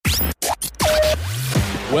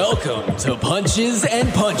Welcome to Punches and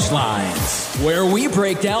Punchlines, where we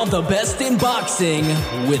break down the best in boxing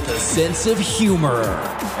with a sense of humor.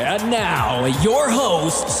 And now, your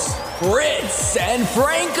hosts, Fritz and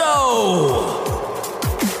Franco.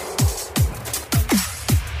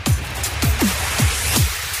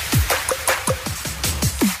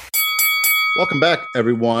 Welcome back,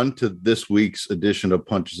 everyone, to this week's edition of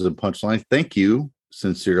Punches and Punchlines. Thank you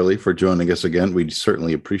sincerely for joining us again. We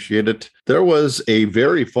certainly appreciate it. There was a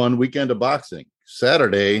very fun weekend of boxing.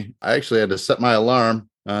 Saturday, I actually had to set my alarm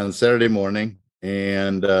on Saturday morning.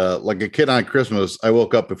 And like a kid on Christmas, I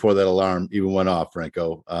woke up before that alarm even went off,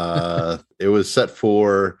 Franco. It was set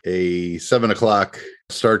for a 7 o'clock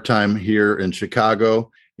start time here in Chicago.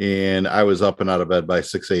 And I was up and out of bed by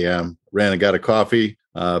 6 a.m., ran and got a coffee,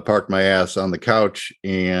 parked my ass on the couch,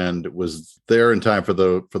 and was there in time for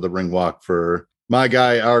the ring walk for my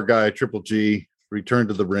guy, our guy, Triple G, returned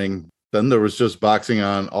to the ring. Then there was just boxing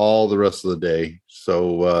on all the rest of the day.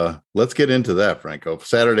 So let's get into that, Franco.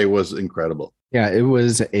 Saturday was incredible. Yeah, it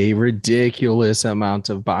was a ridiculous amount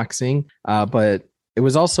of boxing, but it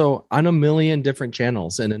was also on a million different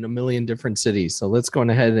channels and in a million different cities. So let's go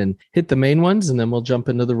ahead and hit the main ones, and then we'll jump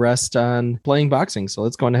into the rest on playing boxing. So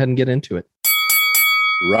let's go ahead and get into it.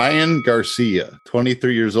 Ryan Garcia,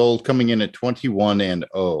 23 years old, coming in at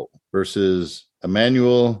 21-0 versus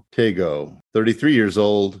Emmanuel Tagoe, 33 years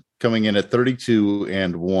old, coming in at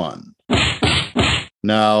 32-1.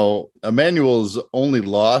 Now, Emmanuel's only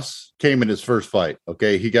loss came in his first fight.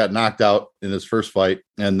 Okay, he got knocked out in his first fight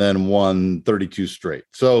and then won 32 straight.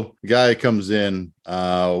 So the guy comes in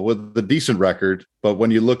with a decent record. But when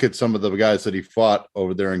you look at some of the guys that he fought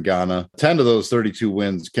over there in Ghana, 10 of those 32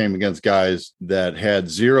 wins came against guys that had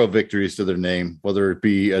 0 victories to their name, whether it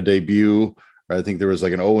be a debut. I think there was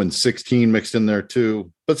like an 0-16 mixed in there too.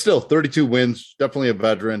 But still, 32 wins, definitely a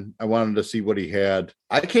veteran. I wanted to see what he had.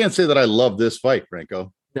 I can't say that I love this fight,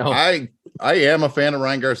 Franco. No. I am a fan of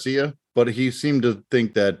Ryan Garcia, but he seemed to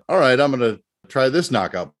think that, all right, I'm going to try this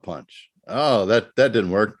knockout punch. Oh, that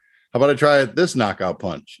didn't work. How about I try this knockout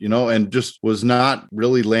punch, and just was not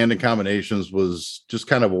really landing combinations, was just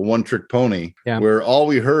kind of a one-trick pony, where all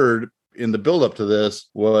we heard in the build-up to this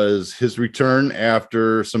was his return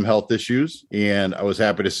after some health issues. And I was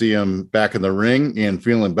happy to see him back in the ring and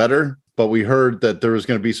feeling better. But we heard that there was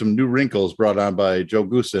going to be some new wrinkles brought on by Joe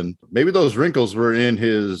Goosen. Maybe those wrinkles were in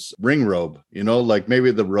his ring robe, like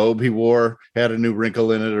maybe the robe he wore had a new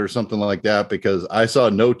wrinkle in it or something like that, because I saw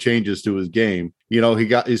no changes to his game.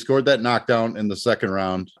 He scored that knockdown in the second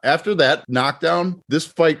round. After that knockdown, this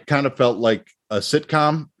fight kind of felt like a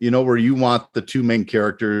sitcom, where you want the two main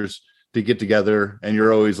characters to get together and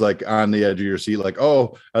you're always like on the edge of your seat, like,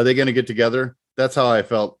 oh, are they going to get together? That's how I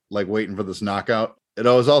felt like waiting for this knockout. It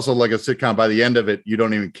was also like a sitcom. By the end of it, you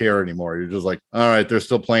don't even care anymore. You're just like, all right, they're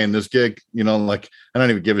still playing this gig. Like, I don't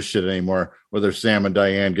even give a shit anymore whether Sam and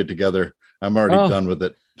Diane get together. I'm already done with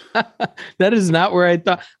it. That is not where I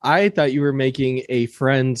thought. I thought you were making a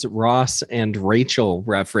Friends Ross and Rachel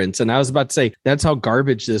reference. And I was about to say, that's how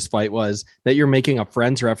garbage this fight was, that you're making a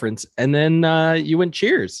Friends reference. And then you went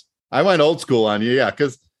Cheers. I went old school on you. Yeah.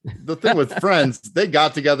 Because the thing with Friends, they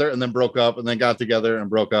got together and then broke up and then got together and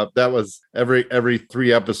broke up. That was every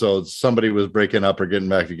 3 episodes, somebody was breaking up or getting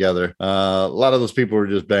back together. A lot of those people were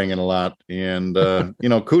just banging a lot. And,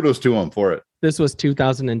 kudos to them for it. This was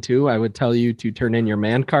 2002. I would tell you to turn in your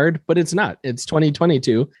man card, but it's not. It's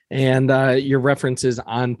 2022. And your reference is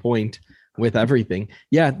on point with everything.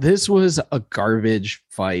 Yeah, this was a garbage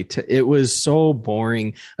fight. It was so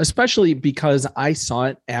boring, especially because I saw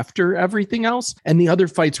it after everything else. And the other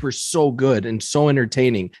fights were so good and so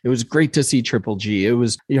entertaining. It was great to see Triple G. It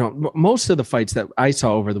was, most of the fights that I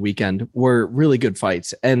saw over the weekend were really good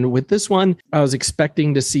fights. And with this one, I was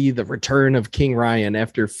expecting to see the return of King Ryan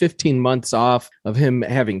after 15 months off of him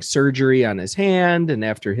having surgery on his hand and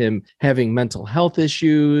after him having mental health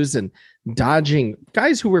issues and dodging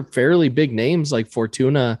guys who were fairly big names like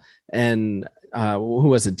Fortuna and who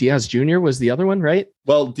was it? Diaz Jr. was the other one, right?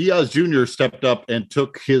 Well, Diaz Jr. stepped up and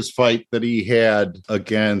took his fight that he had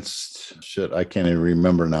against I can't even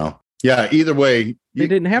remember now. Yeah, either way, it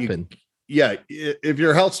didn't happen. If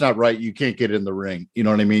your health's not right, you can't get in the ring. You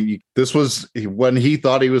know what I mean? This was when he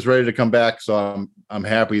thought he was ready to come back. So I'm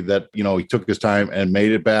happy that, he took his time and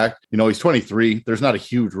made it back. He's 23. There's not a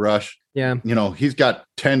huge rush. Yeah. He's got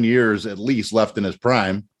 10 years at least left in his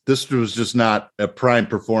prime. This was just not a prime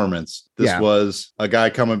performance. This was a guy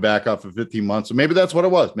coming back off of 15 months. So maybe that's what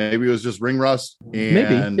it was. Maybe it was just ring rust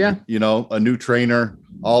and, a new trainer.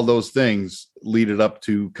 all those things lead it up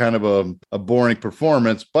to kind of a boring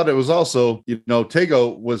performance. But it was also,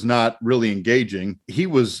 Tagoe was not really engaging. He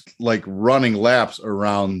was like running laps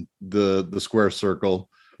around the square circle.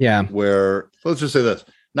 Yeah. Where, let's just say this,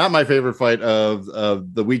 not my favorite fight of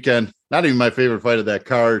the weekend, not even my favorite fight of that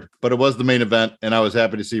card, but it was the main event. And I was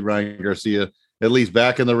happy to see Ryan Garcia at least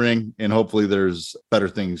back in the ring. And hopefully there's better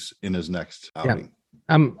things in his next outing. Yeah.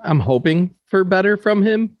 I'm hoping for better from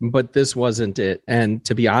him, but this wasn't it. And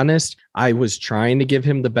to be honest, I was trying to give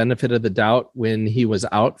him the benefit of the doubt when he was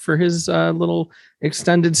out for his little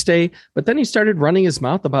extended stay. But then he started running his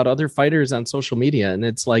mouth about other fighters on social media. And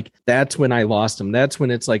it's like, that's when I lost him. That's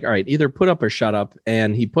when it's like, all right, either put up or shut up.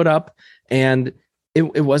 And he put up, and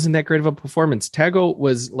it wasn't that great of a performance. Tagoe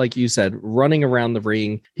was, like you said, running around the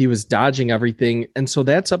ring. He was dodging everything. And so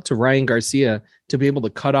that's up to Ryan Garcia to be able to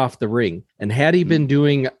cut off the ring. And had he been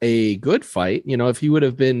doing a good fight, if he would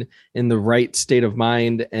have been in the right state of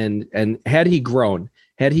mind and had he grown,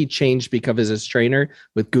 had he changed because of his trainer,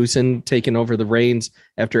 with Goosen taking over the reins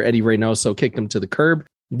after Eddie Reynoso kicked him to the curb,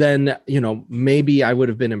 then, maybe I would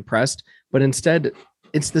have been impressed. But instead,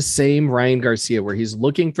 it's the same Ryan Garcia where he's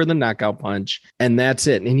looking for the knockout punch, and that's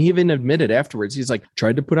it. And he even admitted afterwards, he's like,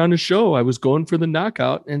 tried to put on a show. I was going for the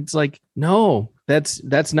knockout. And it's like, no,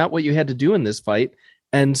 that's not what you had to do in this fight.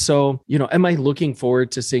 And so, am I looking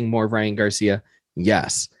forward to seeing more Ryan Garcia?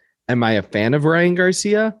 Yes. Am I a fan of Ryan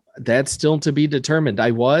Garcia? That's still to be determined.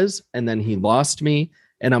 I was, and then he lost me,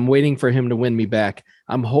 and I'm waiting for him to win me back.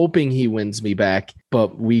 I'm hoping he wins me back,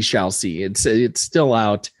 but we shall see. It's still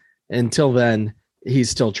out. Until then,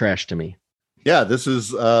 he's still trash to me. Yeah, this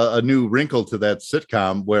is a new wrinkle to that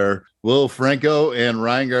sitcom where will Franco and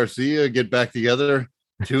Ryan Garcia get back together?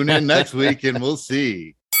 Tune in next week and we'll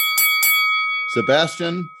see.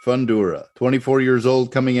 Sebastian Fundora, 24 years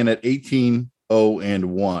old, coming in at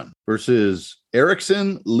 18-0-1 versus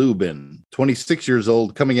Erickson Lubin, 26 years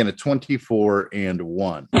old, coming in at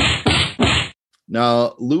 24-1.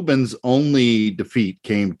 Now, Lubin's only defeat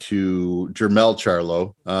came to Jermell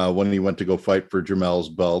Charlo when he went to go fight for Jermell's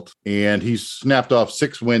belt, and he's snapped off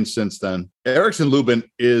 6 wins since then. Erickson Lubin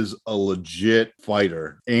is a legit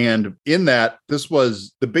fighter, and in that, this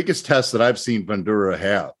was the biggest test that I've seen Fundora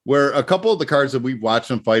have, where a couple of the cards that we've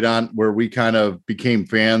watched him fight on, where we kind of became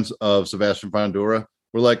fans of Sebastian Fundora,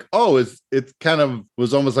 we're like, oh, it kind of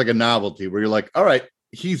was almost like a novelty, where you're like, all right,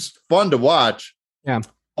 he's fun to watch, yeah,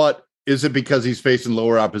 but is it because he's facing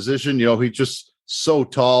lower opposition? He's just so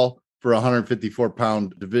tall for a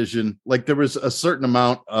 154-pound division. Like, there was a certain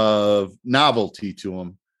amount of novelty to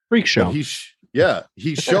him. Freak show. He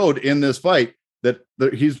showed in this fight that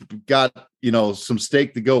he's got, some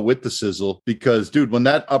steak to go with the sizzle, because, dude, when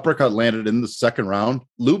that uppercut landed in the second round,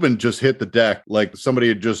 Lubin just hit the deck like somebody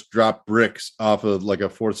had just dropped bricks off of like a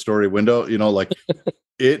 4th-story window,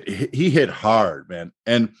 he hit hard, man.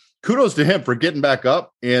 And kudos to him for getting back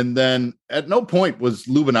up. And then at no point was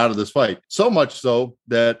Lubin out of this fight. So much so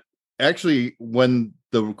that actually when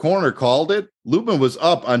the corner called it, Lubin was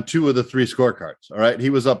up on 2 of the 3 scorecards. All right.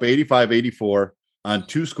 He was up 85-84 on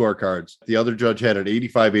 2 scorecards. The other judge had it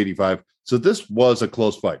 85-85. So this was a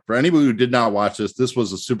close fight. For anybody who did not watch this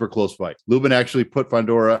was a super close fight. Lubin actually put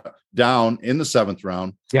Fundora down in the 7th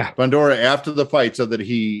round. Yeah. Fundora, after the fight, said that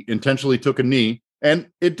he intentionally took a knee. And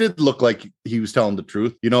it did look like he was telling the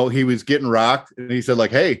truth. He was getting rocked, and he said,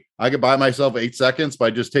 like, hey, I could buy myself 8 seconds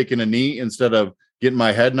by just taking a knee instead of getting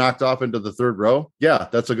my head knocked off into the 3rd row. Yeah,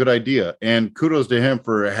 that's a good idea. And kudos to him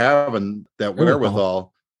for having that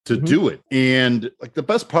wherewithal to do it. And like, the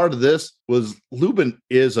best part of this was Lubin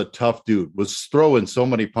is a tough dude, was throwing so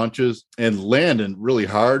many punches and landing really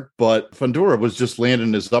hard, but Fundora was just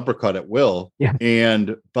landing his uppercut at will. Yeah.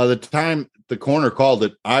 And by the time the corner called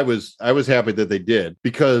it, I was happy that they did,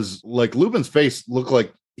 because like Lubin's face looked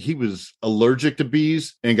like he was allergic to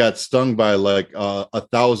bees and got stung by like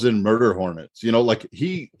 1,000 murder hornets. Like,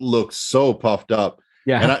 he looked so puffed up.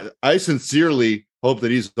 Yeah. And I sincerely hope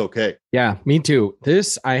that he's okay. Yeah, me too.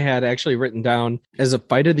 This I had actually written down as a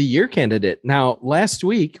fight of the year candidate. Now, last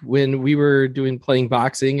week when we were playing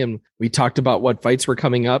boxing and we talked about what fights were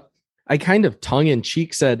coming up, I kind of tongue in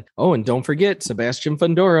cheek said, oh, and don't forget, Sebastian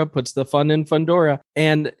Fundora puts the fun in Fundora.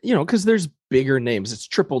 And, because there's bigger names. It's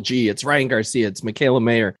Triple G, it's Ryan Garcia, it's Mikaela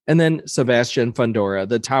Mayer, and then Sebastian Fundora,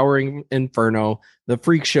 the towering inferno, the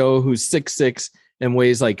freak show who's 6'6" and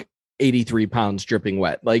weighs like 83 pounds dripping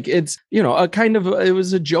wet. Like, it's, it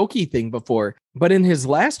was a jokey thing before, but in his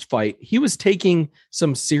last fight, he was taking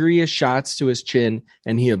some serious shots to his chin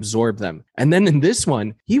and he absorbed them. And then in this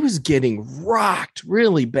one, he was getting rocked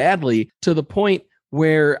really badly to the point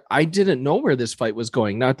where I didn't know where this fight was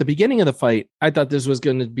going. Now, at the beginning of the fight, I thought this was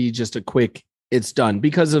going to be just a quick it's done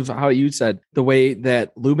because of how you said the way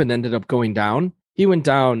that Lubin ended up going down. He went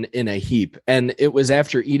down in a heap, and it was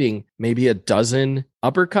after eating maybe a dozen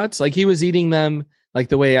uppercuts. Like he was eating them like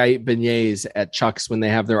the way I eat beignets at Chuck's when they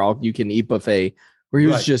have their all-you-can-eat buffet, where he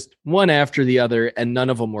was just one after the other, and none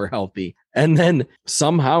of them were healthy. And then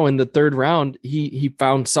somehow in the third round, he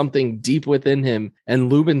found something deep within him, and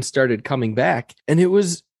Lubin started coming back, and it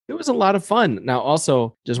was a lot of fun. Now,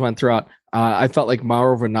 also, just want to throw out, I felt like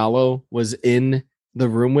Mauro Ranallo was in the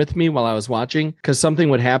room with me while I was watching, because something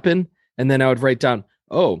would happen, and then I would write down,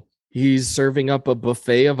 oh, he's serving up a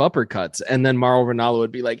buffet of uppercuts. And then Mauro Ranallo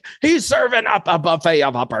would be like, he's serving up a buffet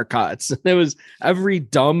of uppercuts. And it was every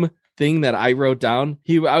dumb thing that I wrote down.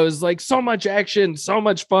 I was like, so much action, so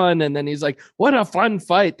much fun. And then he's like, what a fun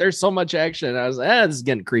fight. There's so much action. And I was like, this is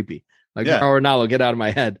getting creepy. Like, Mauro Ranallo, get out of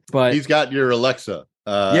my head. But he's got your Alexa.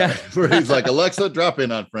 Where he's like, Alexa, drop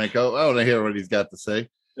in on Franco. I want to hear what he's got to say.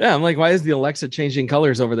 Yeah, I'm like, why is the Alexa changing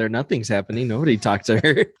colors over there? Nothing's happening. Nobody talked to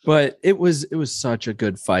her. But it was such a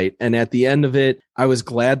good fight. And at the end of it, I was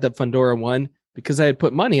glad that Fundora won because I had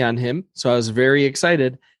put money on him. So I was very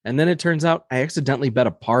excited. And then it turns out I accidentally bet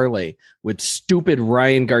a parlay with stupid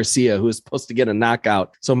Ryan Garcia, who was supposed to get a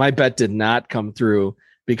knockout. So my bet did not come through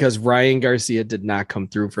because Ryan Garcia did not come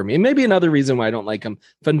through for me. And maybe another reason why I don't like him.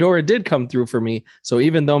 Fundora did come through for me. So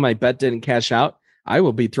even though my bet didn't cash out, I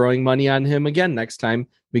will be throwing money on him again next time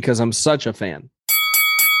because I'm such a fan.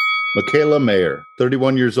 Mikaela Mayer,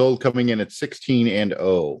 31 years old, coming in at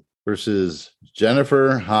 16-0 versus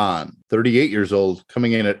Jennifer Han, 38 years old,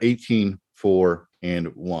 coming in at 18-4-1.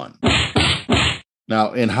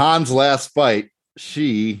 Now, in Han's last fight,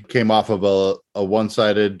 she came off of a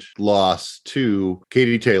one-sided loss to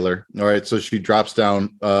Katie Taylor. All right, so she drops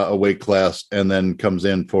down a weight class and then comes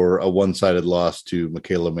in for a one-sided loss to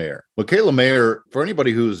Mikaela Mayer. Mikaela Mayer, for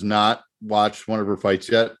anybody who's not watched one of her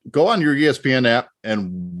fights yet, go on your ESPN app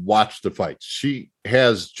and watch the fights. She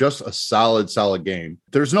has just a solid game.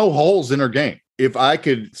 There's no holes in her game. If I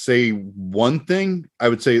could say one thing, I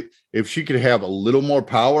would say if she could have a little more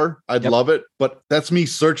power, I'd love it. But that's me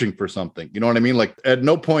searching for something. You know what I mean? Like at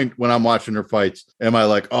no point when I'm watching her fights, am I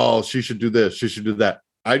like, oh, she should do this, she should do that.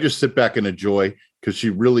 I just sit back and enjoy because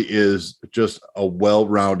she really is just a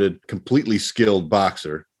well-rounded, completely skilled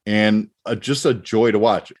boxer. And just a joy to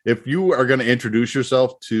watch. If you are going to introduce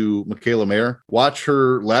yourself to Mikaela Mayer, watch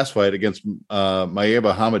her last fight against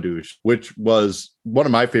Mayeba Hamadouche, which was one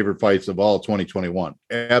of my favorite fights of all 2021.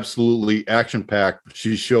 Absolutely action-packed.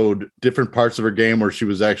 She showed different parts of her game where she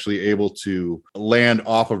was actually able to land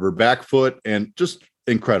off of her back foot and just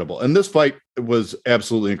incredible. And this fight was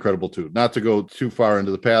absolutely incredible too. Not to go too far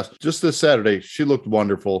into the past, just this Saturday, she looked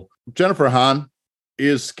wonderful. Jennifer Han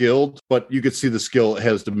is skilled, but you could see the skill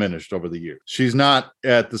has diminished over the years. She's not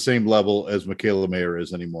at the same level as Mikaela Mayer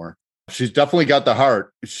is anymore. She's definitely got the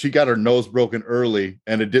heart. She got her nose broken early,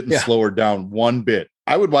 and it didn't slow her down one bit.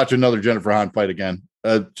 I would watch another Jennifer Han fight again.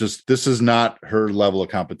 This is not her level of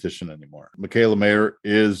competition anymore. Mikaela Mayer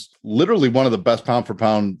is literally one of the best pound for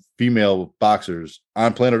pound female boxers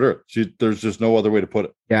on planet Earth. There's just no other way to put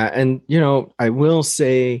it. Yeah. And, I will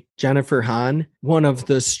say Jennifer Han, one of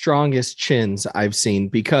the strongest chins I've seen,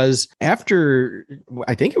 because after,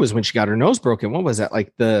 I think it was when she got her nose broken. What was that?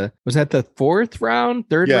 Was that the third round?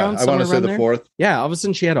 Yeah, I want to say the fourth. Yeah. All of a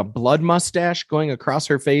sudden she had a blood mustache going across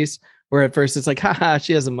her face, where at first it's like, haha,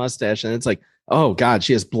 she has a mustache. And it's like, oh God,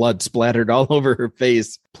 she has blood splattered all over her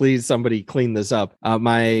face. Please, somebody clean this up.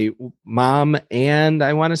 My mom and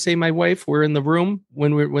I want to say my wife were in the room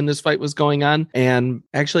when this fight was going on. And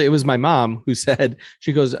actually it was my mom who said,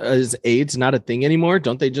 she goes, is AIDS not a thing anymore?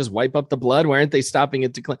 Don't they just wipe up the blood? Why aren't they stopping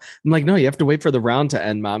it to clean? I'm like, no, you have to wait for the round to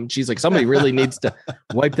end, Mom. She's like, somebody really needs to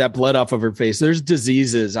wipe that blood off of her face. There's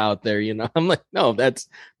diseases out there, I'm like, no, that's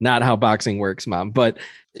not how boxing works, Mom. But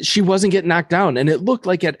she wasn't getting knocked down. And it looked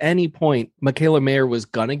like at any point, Mikaela Mayer was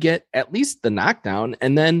going to get at least the knockdown.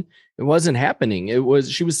 And then it wasn't happening.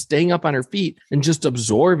 She was staying up on her feet and just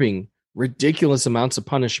absorbing ridiculous amounts of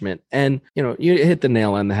punishment. And, you hit the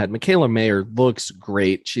nail on the head. Mikaela Mayer looks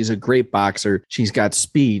great. She's a great boxer. She's got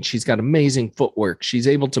speed. She's got amazing footwork. She's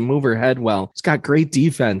able to move her head well. She's got great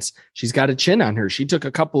defense. She's got a chin on her. She took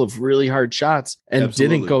a couple of really hard shots and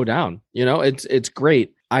didn't go down. It's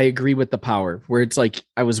great. I agree with the power, where it's like,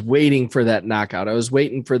 I was waiting for that knockout. I was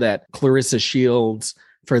waiting for that Clarissa Shields,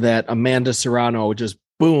 for that Amanda Serrano, just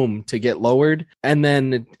boom, to get lowered. And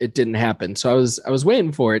then it didn't happen. So I was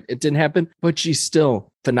waiting for it. It didn't happen, but she's still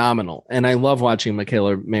phenomenal. And I love watching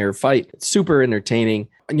Mikaela Mayer fight. It's super entertaining.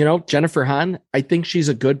 Jennifer Han, I think she's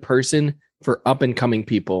a good person for up and coming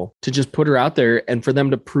people to just put her out there and for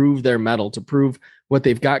them to prove their mettle, to prove what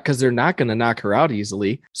they've got, because they're not going to knock her out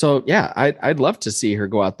easily. So yeah, I'd love to see her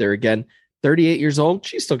go out there again. 38 years old.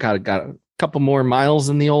 She's still got a couple more miles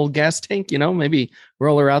in the old gas tank, maybe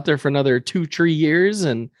roll her out there for another 2-3 years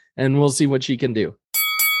and we'll see what she can do.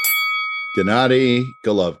 Gennadiy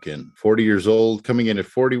Golovkin, 40 years old, coming in at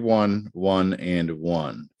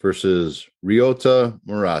 41-1-1 versus Ryota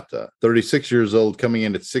Murata, 36 years old, coming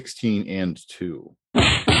in at 16-2.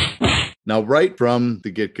 Now, right from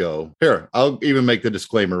the get-go, here, I'll even make the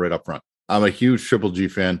disclaimer right up front. I'm a huge Triple G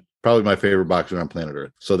fan, probably my favorite boxer on planet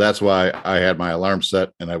Earth. So that's why I had my alarm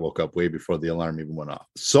set and I woke up way before the alarm even went off.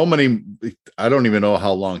 So many, I don't even know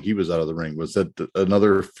how long he was out of the ring. Was that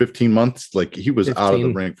another 15 months? Like he was 15. Out of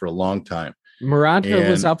the ring for a long time. Murata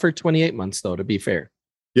was out for 28 months, though, to be fair.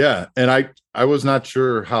 Yeah. And I was not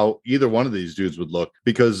sure how either one of these dudes would look,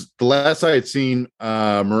 because the last I had seen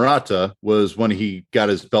Murata was when he got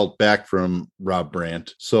his belt back from Rob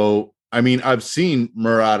Brandt. So, I mean, I've seen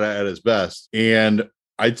Murata at his best, and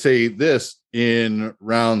I'd say this in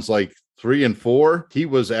rounds like 3 and 4, he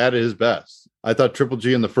was at his best. I thought Triple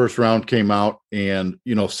G in the first round came out and,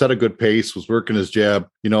 set a good pace, was working his jab.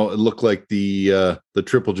 It looked like the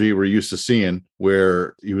Triple G we're used to seeing,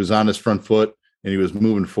 where he was on his front foot and he was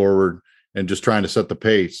moving forward and just trying to set the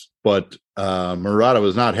pace. But Murata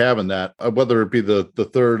was not having that. Whether it be the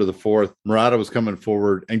third or the fourth, Murata was coming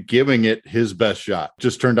forward and giving it his best shot.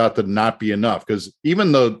 Just turned out to not be enough, because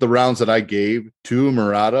even though the rounds that I gave to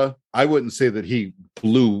Murata, I wouldn't say that he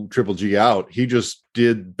blew Triple G out. He just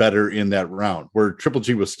did better in that round, where Triple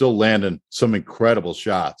G was still landing some incredible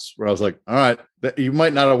shots, where I was like, all right, you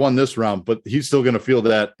might not have won this round, but he's still going to feel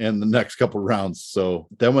that in the next couple rounds. So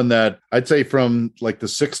then I'd say from like the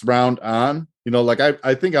 6th round on,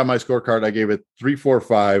 I think on my scorecard, I gave it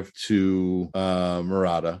 3-4-5 to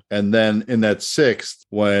Murata. And then in that 6th,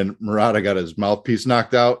 when Murata got his mouthpiece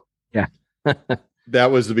knocked out. Yeah.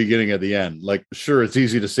 That was the beginning of the end. Like, sure, it's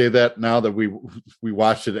easy to say that now that we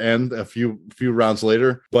watched it end a few rounds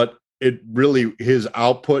later, but it really, his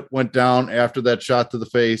output went down after that shot to the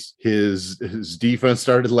face. His defense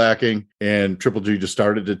started lacking, and Triple G just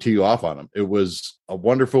started to tee off on him. It was a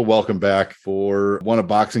wonderful welcome back for one of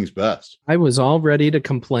boxing's best. I was all ready to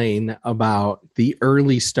complain about the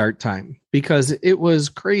early start time, because it was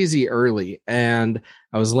crazy early, and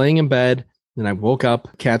I was laying in bed. Then I woke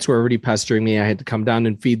up, cats were already pestering me. I had to come down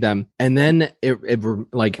and feed them. And then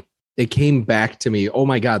it came back to me. Oh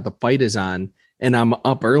my God, the fight is on, and I'm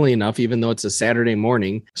up early enough, even though it's a Saturday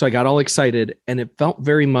morning. So I got all excited, and it felt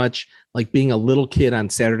very much like being a little kid on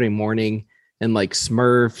Saturday morning, and like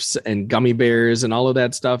Smurfs and gummy bears and all of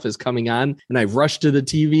that stuff is coming on. And I rushed to the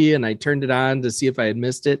TV and I turned it on to see if I had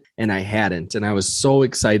missed it, and I hadn't. And I was so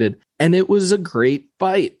excited. And it was a great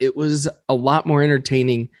fight. It was a lot more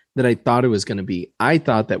entertaining than I thought it was going to be. I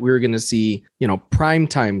thought that we were going to see,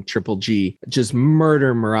 primetime Triple G just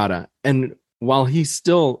murder Murata. And while he's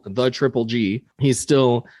still the Triple G, he's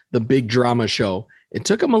still the big drama show. It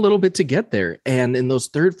took him a little bit to get there. And in those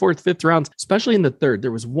 3rd, 4th, 5th rounds, especially in the 3rd,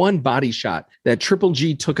 there was one body shot that Triple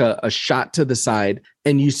G took a shot to the side,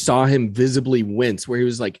 and you saw him visibly wince, where he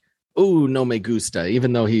was like, "Ooh, no me gusta,"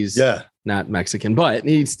 even though he's not Mexican, but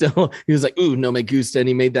he was like, "Ooh, no me gusta." And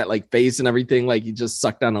he made that like face and everything, like he just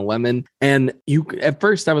sucked on a lemon. And at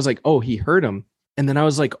first I was like, oh, he hurt him. And then I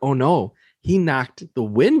was like, oh no, he knocked the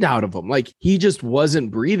wind out of him. Like he just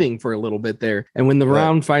wasn't breathing for a little bit there. And when the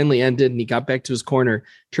round finally ended and he got back to his corner,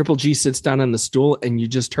 Triple G sits down on the stool, and you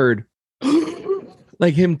just heard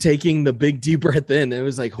like him taking the big deep breath in. It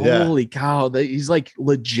was like, holy cow, he's like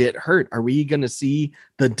legit hurt. Are we going to see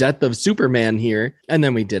the death of Superman here? And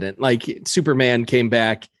then we didn't. Like Superman came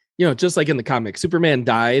back, just like in the comics, Superman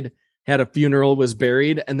died, had a funeral, was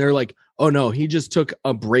buried. And they're like, oh no, he just took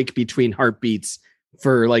a break between heartbeats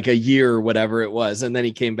for like a year or whatever it was. And then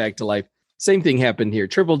he came back to life. Same thing happened here.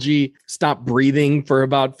 Triple G stopped breathing for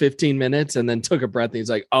about 15 minutes and then took a breath. And he's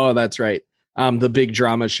like, oh, that's right. The big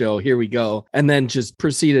drama show. Here we go. And then just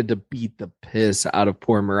proceeded to beat the piss out of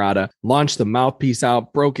poor Murata, launched the mouthpiece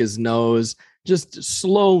out, broke his nose, just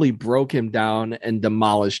slowly broke him down and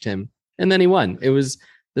demolished him. And then he won. It was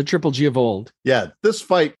the Triple G of old. Yeah, this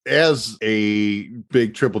fight, as a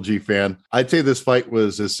big Triple G fan, I'd say this fight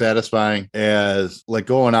was as satisfying as like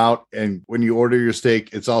going out, and when you order your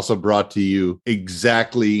steak, it's also brought to you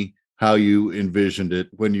exactly how you envisioned it.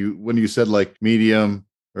 When you said like medium,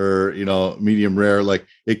 or medium rare, like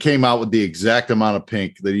it came out with the exact amount of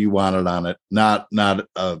pink that you wanted on it, not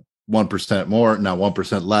a 1% more, not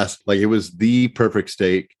 1% less. Like it was the perfect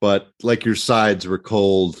steak, but like your sides were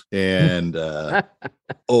cold and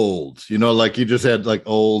old, like you just had like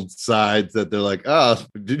old sides that they're like, oh,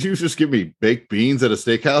 did you just give me baked beans at a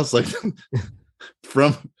steakhouse? Like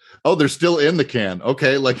they're still in the can.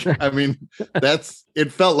 Okay. Like, I mean,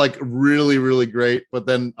 it felt like really, really great. But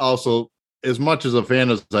then also, as much as a fan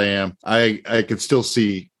as I am, I could still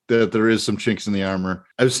see that there is some chinks in the armor.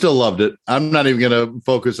 I still loved it. I'm not even going to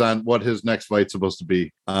focus on what his next fight's supposed to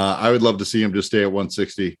be. I would love to see him just stay at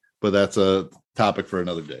 160, but that's a topic for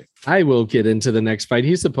another day. I will get into the next fight.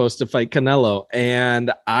 He's supposed to fight Canelo,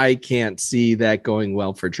 and I can't see that going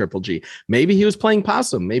well for Triple G. Maybe he was playing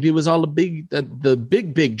possum. Maybe it was all the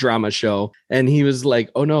big drama show, and he was like,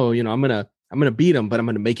 "Oh no, I'm gonna beat him, but I'm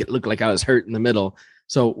gonna make it look like I was hurt in the middle."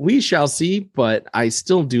 So we shall see. But I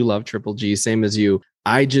still do love Triple G, same as you.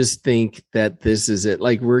 I just think that this is it.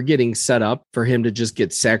 Like we're getting set up for him to just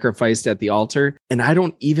get sacrificed at the altar. And I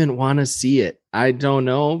don't even want to see it. I don't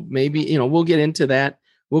know. Maybe, we'll get into that.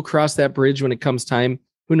 We'll cross that bridge when it comes time.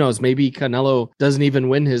 Who knows? Maybe Canelo doesn't even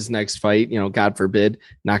win his next fight, God forbid,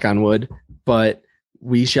 knock on wood, but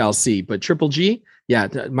we shall see. But Triple G, yeah,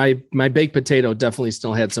 my baked potato definitely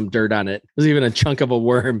still had some dirt on it. There's even a chunk of a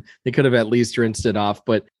worm. They could have at least rinsed it off,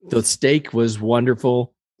 but the steak was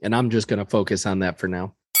wonderful. And I'm just going to focus on that for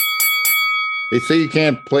now. They say you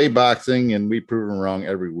can't play boxing, and we prove them wrong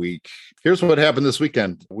every week. Here's what happened this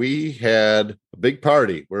weekend. We had a big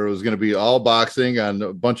party where it was going to be all boxing on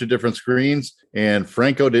a bunch of different screens, and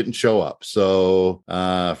Franco didn't show up. So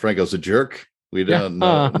Franco's a jerk. We don't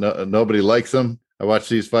know. Nobody likes him. I watch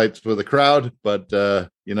these fights with a crowd, but I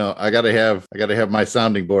gotta have my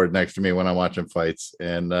sounding board next to me when I'm watching fights.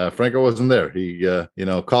 And Franco wasn't there. He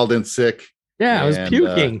called in sick. Yeah, I was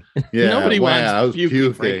puking. Nobody wants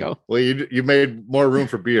puking, Franco. Well, you made more room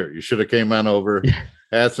for beer. You should have came on over,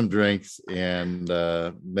 had some drinks, and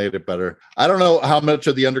made it better. I don't know how much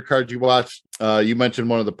of the undercard you watched. You mentioned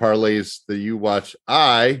one of the parlays that you watched.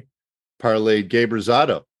 I parlayed Gabe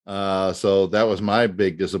Rosado. So that was my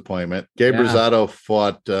big disappointment. Gabe Rosado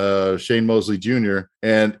fought Shane Mosley Jr.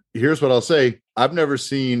 And here's what I'll say. I've never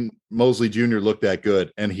seen Mosley Jr. look that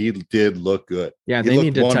good, and he did look good. Yeah, they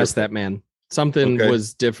need to test that man. Something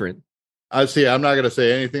was different. I see. I'm not going to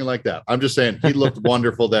say anything like that. I'm just saying he looked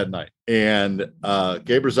wonderful that night. And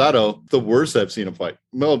Gabe Rosado, the worst I've seen him fight.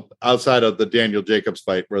 Well, outside of the Daniel Jacobs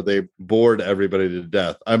fight where they bored everybody to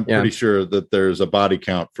death. I'm pretty sure that there's a body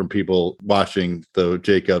count from people watching the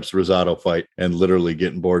Jacobs Rosado fight and literally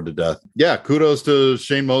getting bored to death. Yeah. Kudos to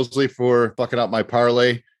Shane Mosley for fucking up my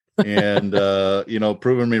parlay and,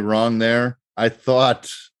 proving me wrong there. I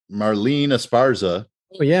thought Marlene Esparza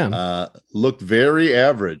looked very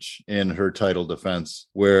average in her title defense,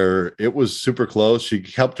 where it was super close. She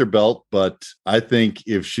kept her belt, but I think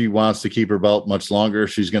if she wants to keep her belt much longer,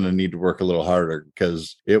 she's going to need to work a little harder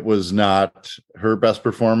because it was not her best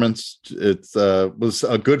performance. It was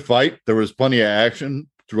a good fight. There was plenty of action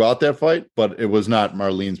throughout that fight, but it was not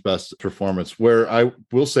Marlene's best performance. Where I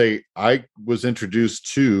will say I was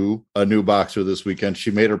introduced to a new boxer this weekend.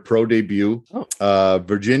 She made her pro debut,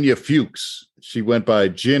 Virginia Fuchs. She went by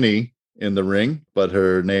Ginny in the ring, but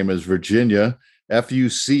her name is Virginia,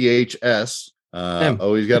 Fuchs.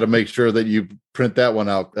 Always got to make sure that you print that one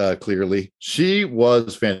out clearly. She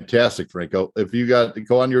was fantastic, Franco. If you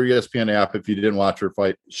go on your ESPN app, if you didn't watch her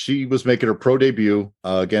fight, she was making her pro debut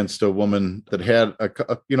against a woman that had a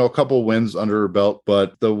couple wins under her belt,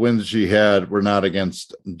 but the wins she had were not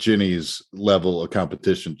against Ginny's level of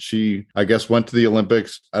competition. She, I guess, went to the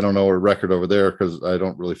Olympics. I don't know her record over there because I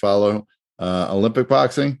don't really follow Olympic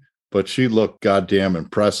boxing, but she looked goddamn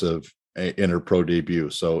impressive in her pro debut.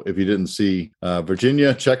 So if you didn't see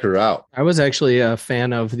Virginia, check her out. I was actually a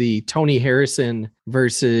fan of the Tony Harrison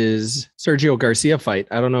versus Sergio Garcia fight.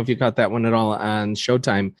 I don't know if you caught that one at all on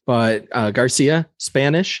Showtime, but Garcia,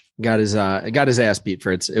 Spanish, got his ass beat,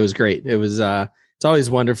 Fritz. It was great. It was it's always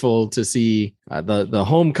wonderful to see the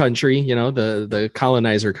home country, the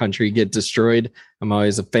colonizer country, get destroyed. I'm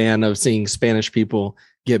always a fan of seeing Spanish people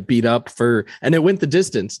get beat up and it went the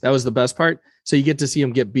distance. That was the best part. So you get to see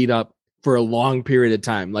him get beat up for a long period of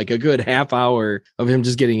time, like a good half hour of him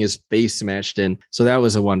just getting his face smashed in. So that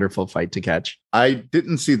was a wonderful fight to catch. I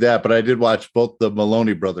didn't see that, but I did watch both the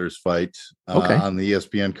Maloney brothers fight on the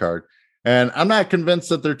ESPN card. And I'm not convinced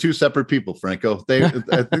that they're two separate people, Franco.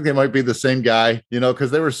 I think they might be the same guy,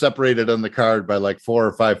 because they were separated on the card by like 4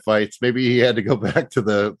 or 5 fights. Maybe he had to go back to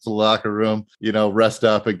the locker room, rest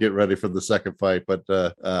up and get ready for the second fight. But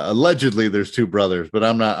allegedly there's 2 brothers, but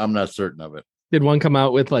I'm not certain of it. Did one come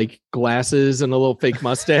out with like glasses and a little fake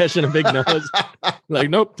mustache and a big nose? Like,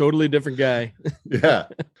 nope, totally different guy. Yeah.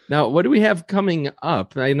 Now, what do we have coming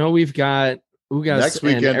up? I know we've got Ugas next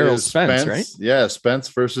weekend and Errol is Spence, right? Yeah, Spence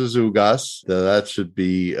versus Ugas. That should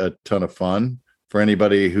be a ton of fun. For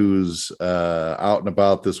anybody who's out and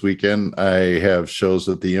about this weekend, I have shows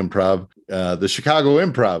at the Improv, the Chicago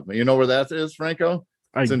Improv. You know where that is, Franco?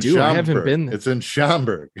 I do. I haven't been there. It's in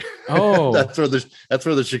Schaumburg. Oh, that's where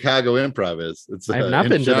the Chicago Improv is. I have not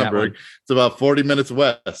been to that one. It's about 40 minutes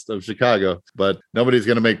west of Chicago, but nobody's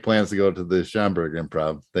going to make plans to go to the Schaumburg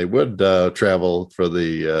Improv. They would travel for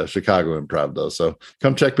the Chicago Improv, though. So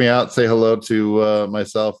come check me out. Say hello to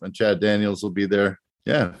myself, and Chad Daniels will be there.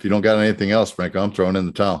 Yeah, if you don't got anything else, Franco, I'm throwing in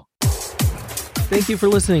the towel. Thank you for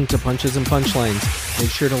listening to Punches and Punchlines. Make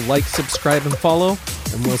sure to like, subscribe, and follow,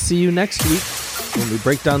 and we'll see you next week when we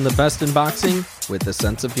break down the best in boxing with a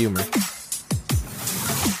sense of humor.